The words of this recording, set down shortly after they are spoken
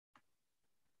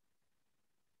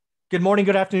Good morning,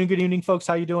 good afternoon, good evening, folks.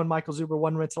 How you doing? Michael Zuber,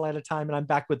 one rental at a time, and I'm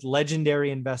back with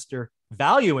legendary investor,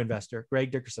 value investor,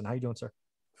 Greg Dickerson. How you doing, sir?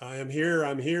 I am here.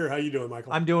 I'm here. How you doing,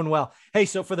 Michael? I'm doing well. Hey,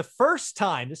 so for the first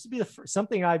time, this would be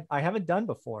something I haven't done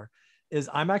before, is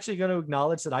I'm actually going to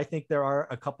acknowledge that I think there are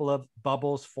a couple of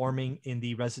bubbles forming in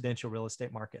the residential real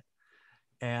estate market.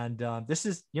 And this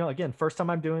is, again, first time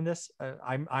I'm doing this.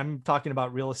 I'm talking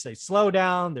about real estate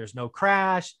slowdown. There's no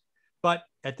crash. But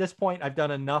at this point, I've done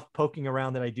enough poking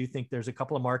around that I do think there's a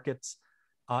couple of markets,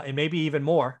 and maybe even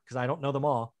more, because I don't know them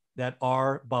all, that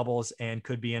are bubbles and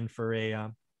could be in for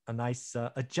a nice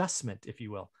adjustment, if you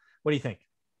will. What do you think?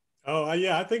 Oh,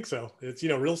 yeah, I think so. It's,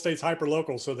 real estate's hyper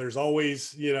local. So there's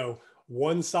always,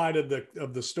 one side of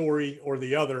the story or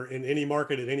the other in any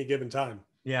market at any given time.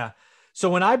 Yeah. So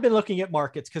when I've been looking at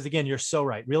markets, because again, you're so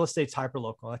right. Real estate's hyper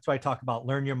local. That's why I talk about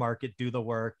learn your market, do the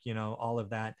work, all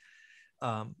of that.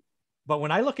 But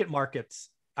when I look at markets,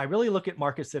 I really look at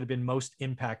markets that have been most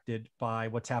impacted by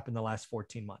what's happened the last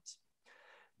 14 months.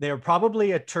 They are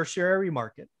probably a tertiary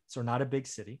market, so not a big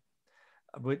city.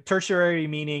 But tertiary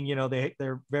meaning,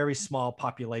 they're very small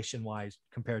population wise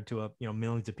compared to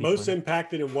millions of people. Most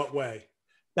impacted in what way?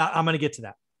 Now, I'm going to get to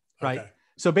that. Right. Okay.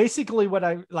 So basically what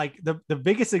I like, the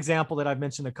biggest example that I've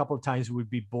mentioned a couple of times would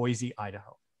be Boise,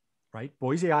 Idaho, right?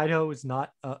 Boise, Idaho is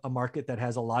not a market that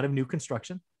has a lot of new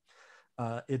construction.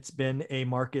 It's been a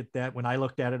market that when I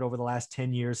looked at it over the last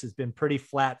 10 years has been pretty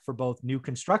flat for both new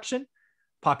construction,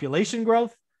 population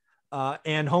growth,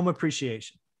 and home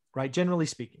appreciation, right? Generally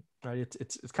speaking, right?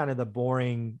 It's kind of the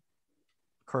boring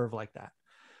curve like that.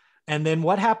 And then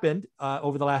what happened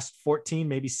over the last 14,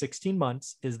 maybe 16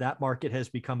 months is that market has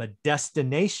become a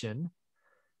destination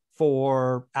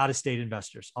for out-of-state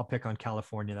investors. I'll pick on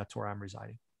California. That's where I'm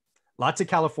residing. Lots of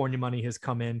California money has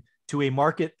come in to a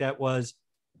market that was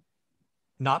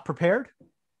not prepared.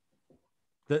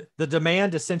 The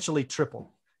demand essentially tripled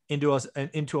into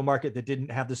a market that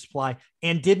didn't have the supply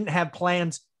and didn't have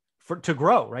plans to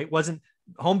grow, right?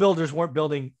 Home builders weren't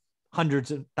building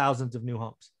hundreds of thousands of new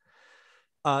homes.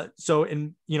 So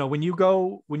when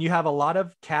you have a lot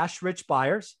of cash rich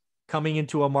buyers coming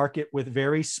into a market with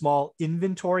very small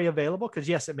inventory available, because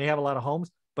yes, it may have a lot of homes,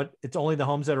 but it's only the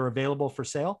homes that are available for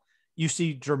sale. You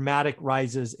see dramatic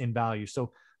rises in value.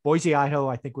 So Boise, Idaho,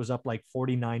 I think was up like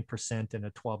 49% in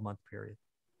a 12-month period.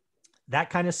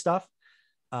 That kind of stuff,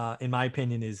 in my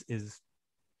opinion, is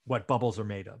what bubbles are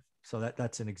made of. So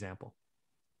that's an example.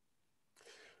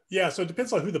 Yeah. So it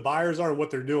depends on who the buyers are and what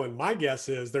they're doing. My guess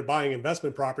is they're buying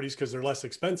investment properties because they're less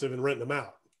expensive and renting them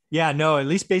out. Yeah, no, at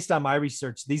least based on my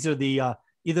research, these are the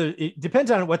either it depends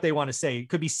on what they want to say. It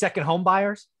could be second home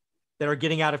buyers that are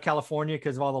getting out of California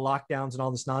because of all the lockdowns and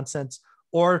all this nonsense,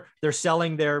 or they're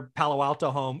selling their Palo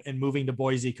Alto home and moving to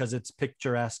Boise because it's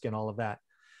picturesque and all of that.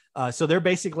 So they're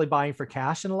basically buying for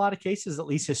cash in a lot of cases, at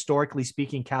least historically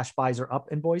speaking, cash buys are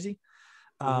up in Boise.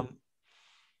 But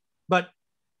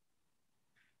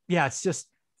yeah, it's just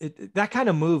that kind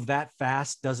of move that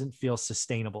fast doesn't feel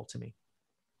sustainable to me.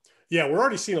 Yeah, we're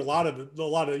already seeing a lot of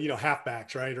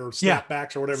halfbacks, right, or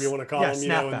snapbacks, or whatever you want to call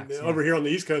them. And over here on the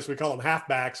East Coast, we call them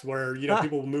halfbacks, where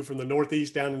people will move from the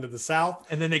Northeast down into the South,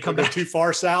 and then they come back too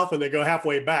far south, and they go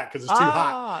halfway back because it's too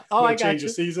hot. I got change you.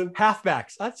 the season.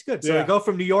 Halfbacks, that's good. So they go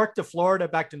from New York to Florida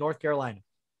back to North Carolina.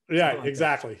 Yeah, like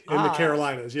exactly. In the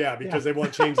Carolinas, because they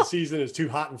want to change the season. It's too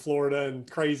hot in Florida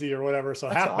and crazy or whatever. So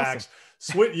that's halfbacks,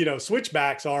 awesome.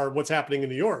 Switchbacks are what's happening in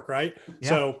New York, right? Yeah.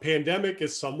 So pandemic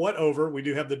is somewhat over. We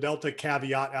do have the Delta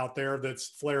caveat out there that's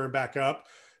flaring back up.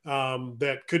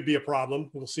 That could be a problem.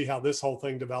 We'll see how this whole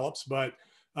thing develops. But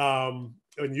and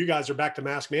you guys are back to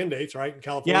mask mandates, right, in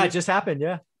California? Yeah, it just happened.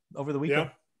 Yeah, over the weekend. Yeah,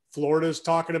 Florida's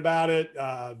talking about it.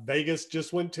 Vegas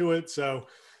just went to it. So.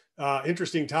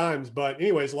 Interesting times, but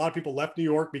anyways, a lot of people left New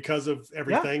York because of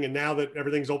everything. And now that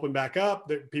everything's opened back up,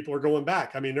 that people are going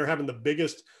back. I mean, they're having the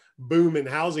biggest boom in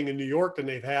housing in New York than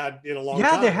they've had in a long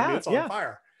time. They have. I mean, it's on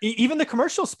fire. Even the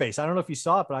commercial space. I don't know if you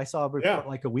saw it, but I saw a report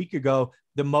like a week ago,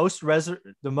 the most retail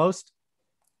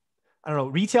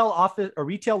office or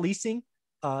retail leasing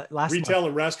last retail month.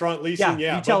 and restaurant leasing.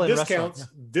 Yeah. Retail and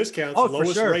discounts,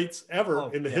 lowest rates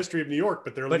ever in the history of New York,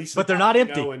 but they're leasing. But they're not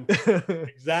empty.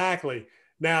 Exactly.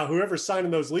 Now, whoever's signing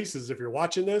those leases, if you're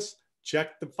watching this,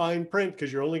 check the fine print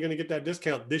because you're only going to get that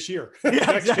discount this year.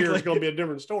 Next year is going to be a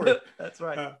different story. That's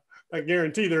right. I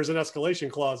guarantee there's an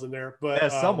escalation clause in there,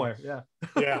 but somewhere.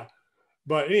 Yeah.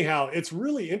 But anyhow, it's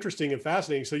really interesting and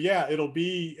fascinating. So yeah, it'll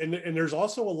be, and there's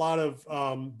also a lot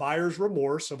of buyer's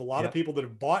remorse of a lot of people that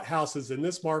have bought houses in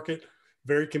this market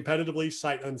very competitively,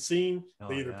 sight unseen.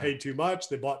 They either paid too much,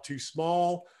 they bought too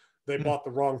small. they bought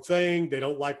the wrong thing. They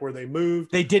don't like where they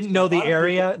moved. They didn't know the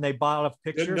area and they bought off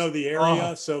pictures. Didn't know the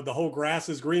area. So the whole grass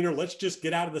is greener. Let's just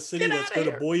get out of the city. Let's go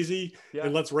to Boise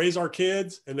and let's raise our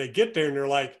kids. And they get there and they're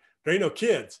like, there ain't no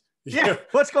kids. Yeah.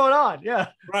 What's going on? Yeah.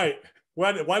 Right.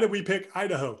 Why did we pick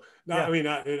Idaho? No, I mean,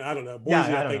 I don't know.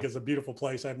 Boise, I think, is a beautiful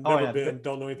place. I've never been,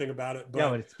 don't know anything about it.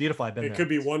 But it's beautiful. I've been there. It could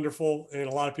be wonderful. And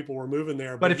a lot of people were moving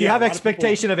there. But if you have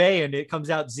expectation of A and it comes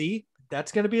out Z,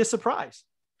 that's going to be a surprise.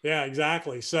 Yeah,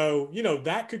 exactly. So,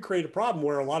 that could create a problem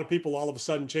where a lot of people all of a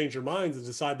sudden change their minds and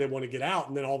decide they want to get out.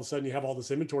 And then all of a sudden you have all this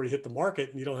inventory hit the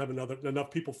market and you don't have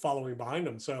enough people following behind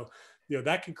them. So,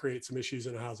 that can create some issues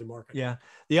in a housing market. Yeah.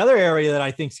 The other area that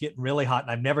I think is getting really hot,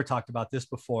 and I've never talked about this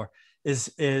before,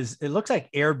 is it looks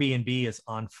like Airbnb is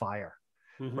on fire,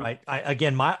 right?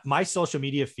 Again, my social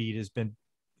media feed has been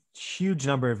huge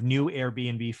number of new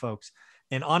Airbnb folks.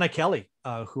 And Anna Kelly,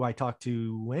 who I talk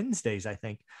to Wednesdays, I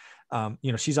think,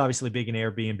 she's obviously big in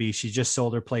Airbnb. She just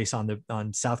sold her place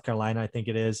on South Carolina, I think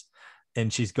it is.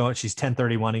 And she's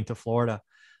 1031ing to Florida.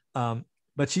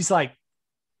 But she's like,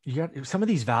 you got some of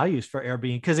these values for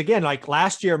Airbnb. Because again, like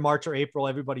last year, March or April,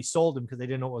 everybody sold them because they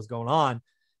didn't know what was going on.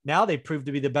 Now they proved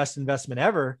to be the best investment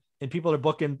ever. And people are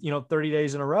booking, 30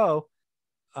 days in a row.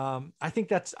 I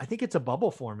think it's a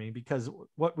bubble for me because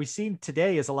what we see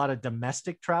today is a lot of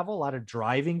domestic travel, a lot of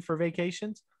driving for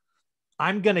vacations.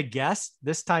 I'm going to guess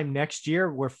this time next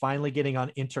year, we're finally getting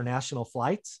on international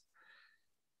flights.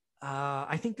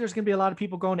 I think there's going to be a lot of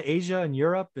people going to Asia and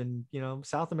Europe and,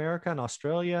 South America and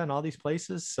Australia and all these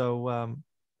places. So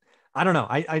I don't know.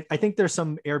 I think there's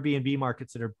some Airbnb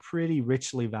markets that are pretty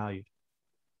richly valued.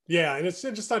 Yeah. And it's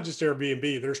just not just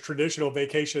Airbnb. There's traditional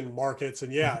vacation markets.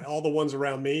 And all the ones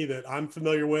around me that I'm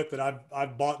familiar with that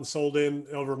I've bought and sold in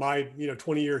over my,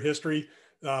 20-year history,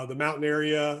 the mountain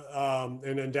area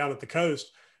and then down at the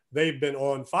coast, they've been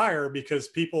on fire because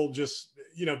people just,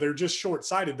 they're just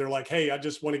short-sighted. They're like, hey, I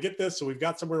just want to get this. So we've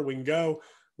got somewhere we can go,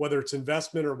 whether it's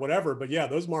investment or whatever. But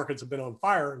those markets have been on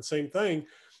fire and same thing,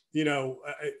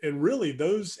 and really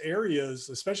those areas,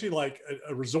 especially like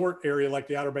a resort area, like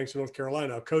the Outer Banks of North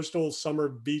Carolina, a coastal summer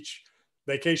beach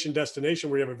vacation destination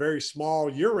where you have a very small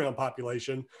year-round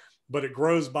population, but it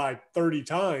grows by 30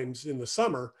 times in the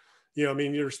summer.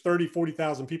 There's 30,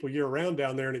 40,000 people year round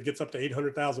down there and it gets up to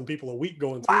 800,000 people a week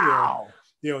going through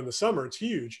there, in the summer, it's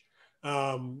huge.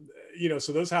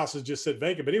 So those houses just sit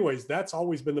vacant. But anyways, that's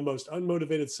always been the most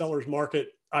unmotivated seller's market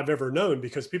I've ever known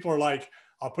because people are like,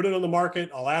 I'll put it on the market.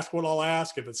 I'll ask what I'll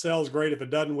ask. If it sells, great. If it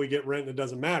doesn't, we get rent and it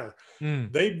doesn't matter.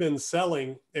 They've been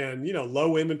selling and,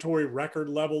 low inventory record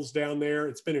levels down there.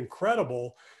 It's been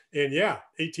incredible. And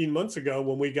 18 months ago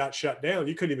when we got shut down,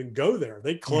 you couldn't even go there.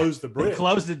 They closed the bridge. They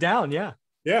closed it down. Yeah.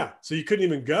 Yeah. So you couldn't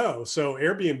even go. So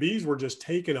Airbnbs were just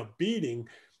taking a beating.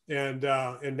 And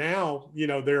now,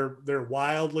 they're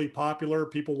wildly popular.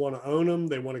 People want to own them.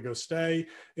 They want to go stay.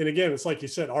 And again, it's like you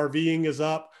said, RVing is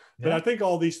up, but I think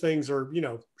all these things are,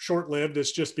 short-lived.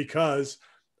 It's just because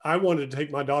I wanted to take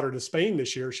my daughter to Spain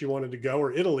this year. She wanted to go,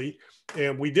 or Italy.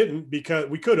 And we didn't because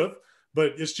we could have,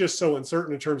 but it's just so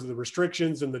uncertain in terms of the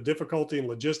restrictions and the difficulty and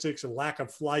logistics and lack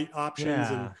of flight options.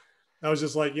 And I was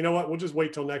just like, you know what, we'll just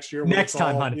wait till next year. Next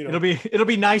time, honey. It'll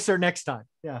be nicer next time.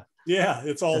 Yeah. Yeah.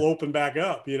 It's all open back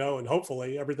up, and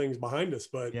hopefully everything's behind us.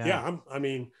 But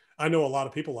I know a lot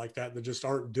of people like that just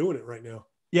aren't doing it right now.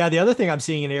 Yeah. The other thing I'm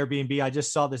seeing in Airbnb, I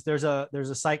just saw this. There's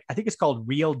a site, I think it's called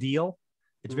Real Deal.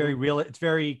 It's very real. It's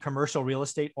very commercial real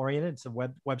estate oriented. It's a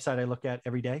website I look at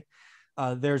every day.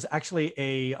 There's actually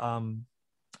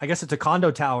I guess it's a condo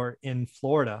tower in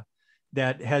Florida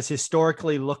that has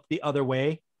historically looked the other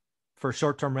way for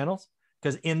short-term rentals.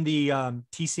 Because in the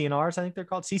TCNRs, I think they're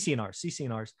called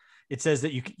CCNRs, it says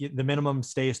that the minimum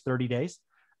stay is 30 days.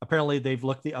 Apparently they've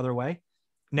looked the other way.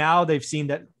 Now they've seen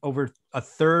that over a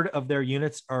third of their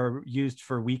units are used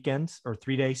for weekends or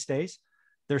 3-day stays.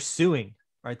 They're suing,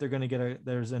 right? They're going to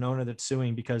there's an owner that's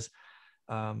suing because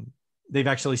they've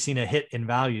actually seen a hit in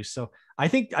value. So I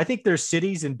think there's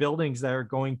cities and buildings that are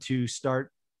going to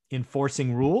start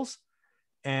enforcing rules.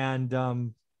 And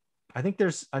I think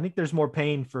there's more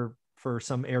pain for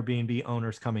some Airbnb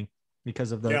owners coming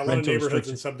because of the a lot of neighborhoods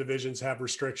and subdivisions have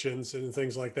restrictions and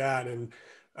things like that. And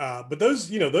but those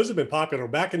have been popular.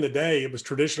 Back in the day, it was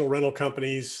traditional rental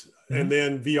companies, and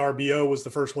then VRBO was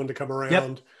the first one to come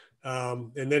around.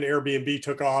 And then Airbnb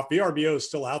took off. VRBO is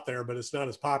still out there, but it's not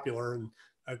as popular. And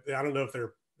I don't know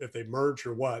if they merged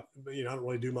or what, but I don't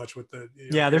really do much with the.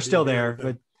 They're still there,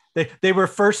 but They were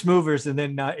first movers, and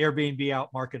then Airbnb out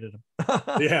marketed them.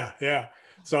 Yeah. Yeah.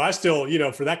 So I still, you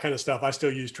know, for that kind of stuff, I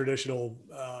still use traditional,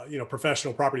 you know,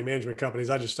 professional property management companies.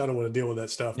 I don't want to deal with that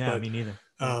stuff. Yeah, but me neither.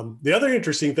 the other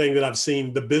interesting thing that I've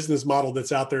seen, the business model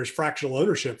that's out there is fractional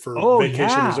ownership for Oh vacation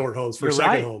yeah, resort homes, for you're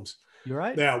second right. homes. You're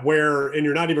right. Yeah, and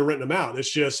you're not even renting them out.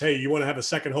 It's just, hey, you want to have a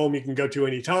second home you can go to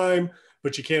anytime,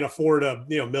 but you can't afford a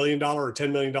 $1 million or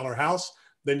 $10 million house.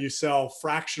 Then you sell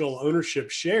fractional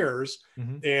ownership shares,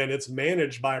 and it's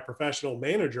managed by a professional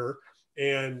manager,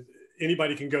 and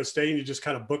anybody can go stay, and you just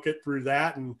kind of book it through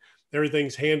that, and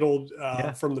everything's handled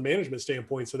from the management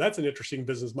standpoint. So that's an interesting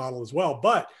business model as well.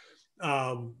 But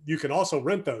you can also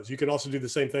rent those. You can also do the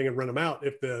same thing and rent them out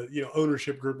if the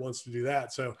ownership group wants to do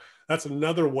that. So that's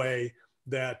another way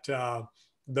that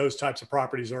those types of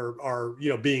properties are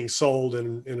being sold,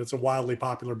 and it's a wildly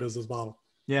popular business model.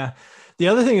 Yeah. The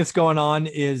other thing that's going on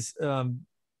is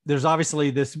there's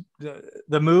obviously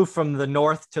the move from the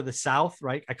north to the south,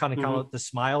 right? I kind of call it the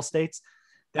smile states.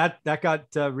 That got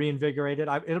reinvigorated.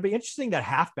 It'll be interesting that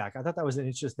halfback. I thought that was an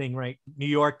interesting, right? New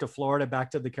York to Florida,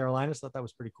 back to the Carolinas. I thought that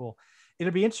was pretty cool.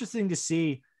 It'll be interesting to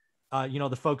see,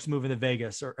 the folks moving to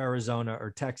Vegas or Arizona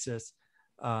or Texas.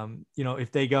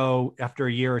 If they go after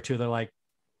a year or two, they're like,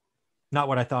 not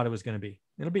what I thought it was going to be.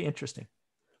 It'll be interesting.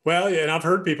 Well, yeah, and I've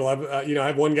heard people. I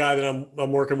have one guy that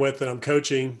I'm working with and I'm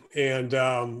coaching, and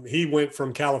he went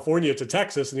from California to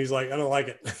Texas, and he's like, I don't like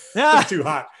it. It's too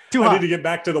hot. I need to get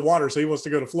back to the water, so he wants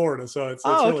to go to Florida. So it's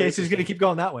really okay. So he's going to keep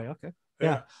going that way. Okay,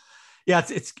 yeah.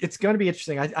 It's going to be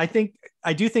interesting.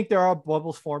 I do think there are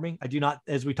bubbles forming. I do not,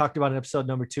 as we talked about in episode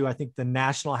number 2. I think the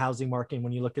national housing market,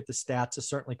 when you look at the stats, is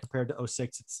certainly compared to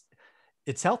 06,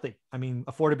 it's healthy. I mean,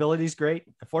 affordability is great.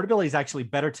 Affordability is actually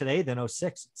better today than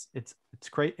 06. It's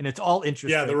great. And it's all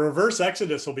interest. Yeah. The reverse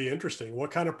exodus will be interesting. What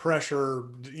kind of pressure,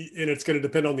 and it's going to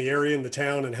depend on the area and the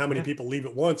town and how many people leave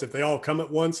at once. If they all come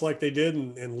at once, like they did,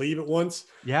 and leave at once,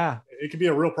 it could be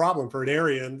a real problem for an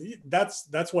area. And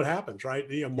that's what happens, right?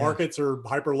 Markets are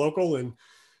hyper local, and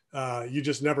you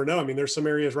just never know. I mean, there's some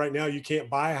areas right now you can't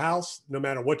buy a house no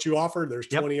matter what you offer. There's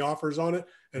 20 offers on it.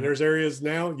 And there's areas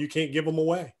now you can't give them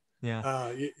away.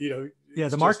 Yeah.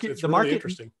 The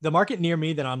market near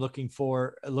me that I'm looking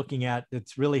at,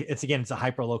 it's a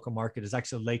hyper local market, is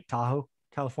actually Lake Tahoe,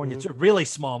 California. It's a really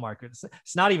small market.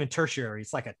 It's not even tertiary.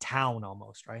 It's like a town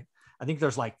almost, right? I think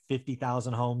there's like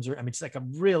 50,000 homes, it's like a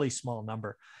really small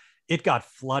number. It got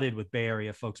flooded with Bay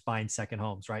Area folks buying second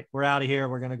homes, right? We're out of here.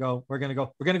 We're going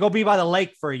to go be by the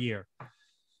lake for a year.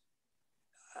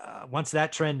 Once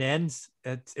that trend ends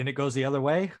and it goes the other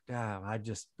way,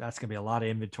 that's going to be a lot of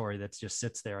inventory that just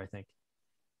sits there, I think.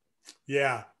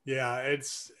 Yeah.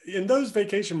 It's in those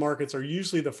vacation markets are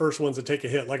usually the first ones to take a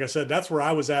hit. Like I said, that's where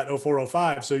I was at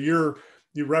 0405. So you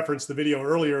referenced the video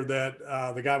earlier that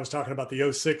the guy was talking about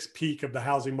the 06 peak of the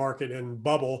housing market and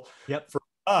bubble. Yep. For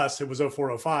us, it was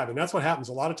 0405. And that's what happens.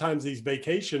 A lot of times these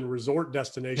vacation resort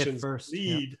destinations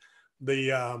lead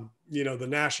the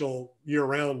national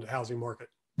year-round housing market.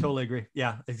 Totally agree.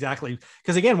 Yeah, exactly.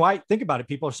 Because again, think about it?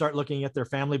 People start looking at their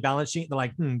family balance sheet and they're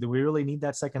like, do we really need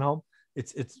that second home?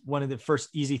 It's one of the first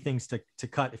easy things to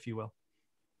cut, if you will.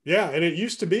 Yeah. And it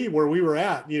used to be where we were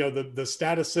at, the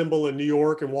status symbol in New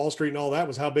York and Wall Street and all that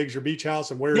was how big's your beach house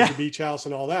and where is your beach house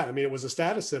and all that. I mean, it was a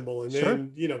status symbol. And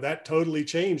then, that totally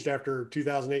changed after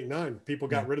 2008 and 9. People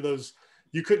got rid of those.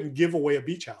 You couldn't give away a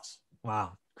beach house.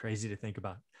 Wow. Crazy to think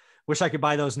about. Wish I could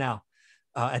buy those now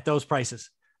at those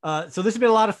prices. So this has been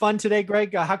a lot of fun today,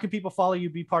 Greg. How can people follow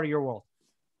you, be part of your world?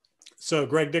 So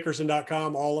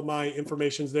gregdickerson.com, all of my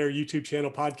information's there, YouTube channel,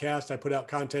 podcast. I put out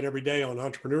content every day on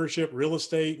entrepreneurship, real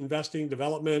estate, investing,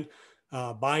 development,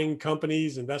 buying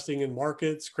companies, investing in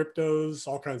markets, cryptos,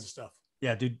 all kinds of stuff.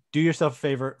 Yeah, dude, do yourself a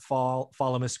favor, follow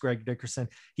Mr. Greg Dickerson.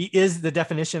 He is the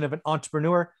definition of an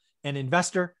entrepreneur and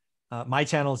investor. My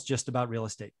channel is just about real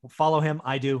estate. Follow him.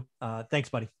 I do. Thanks,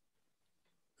 buddy.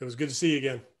 It was good to see you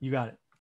again. You got it.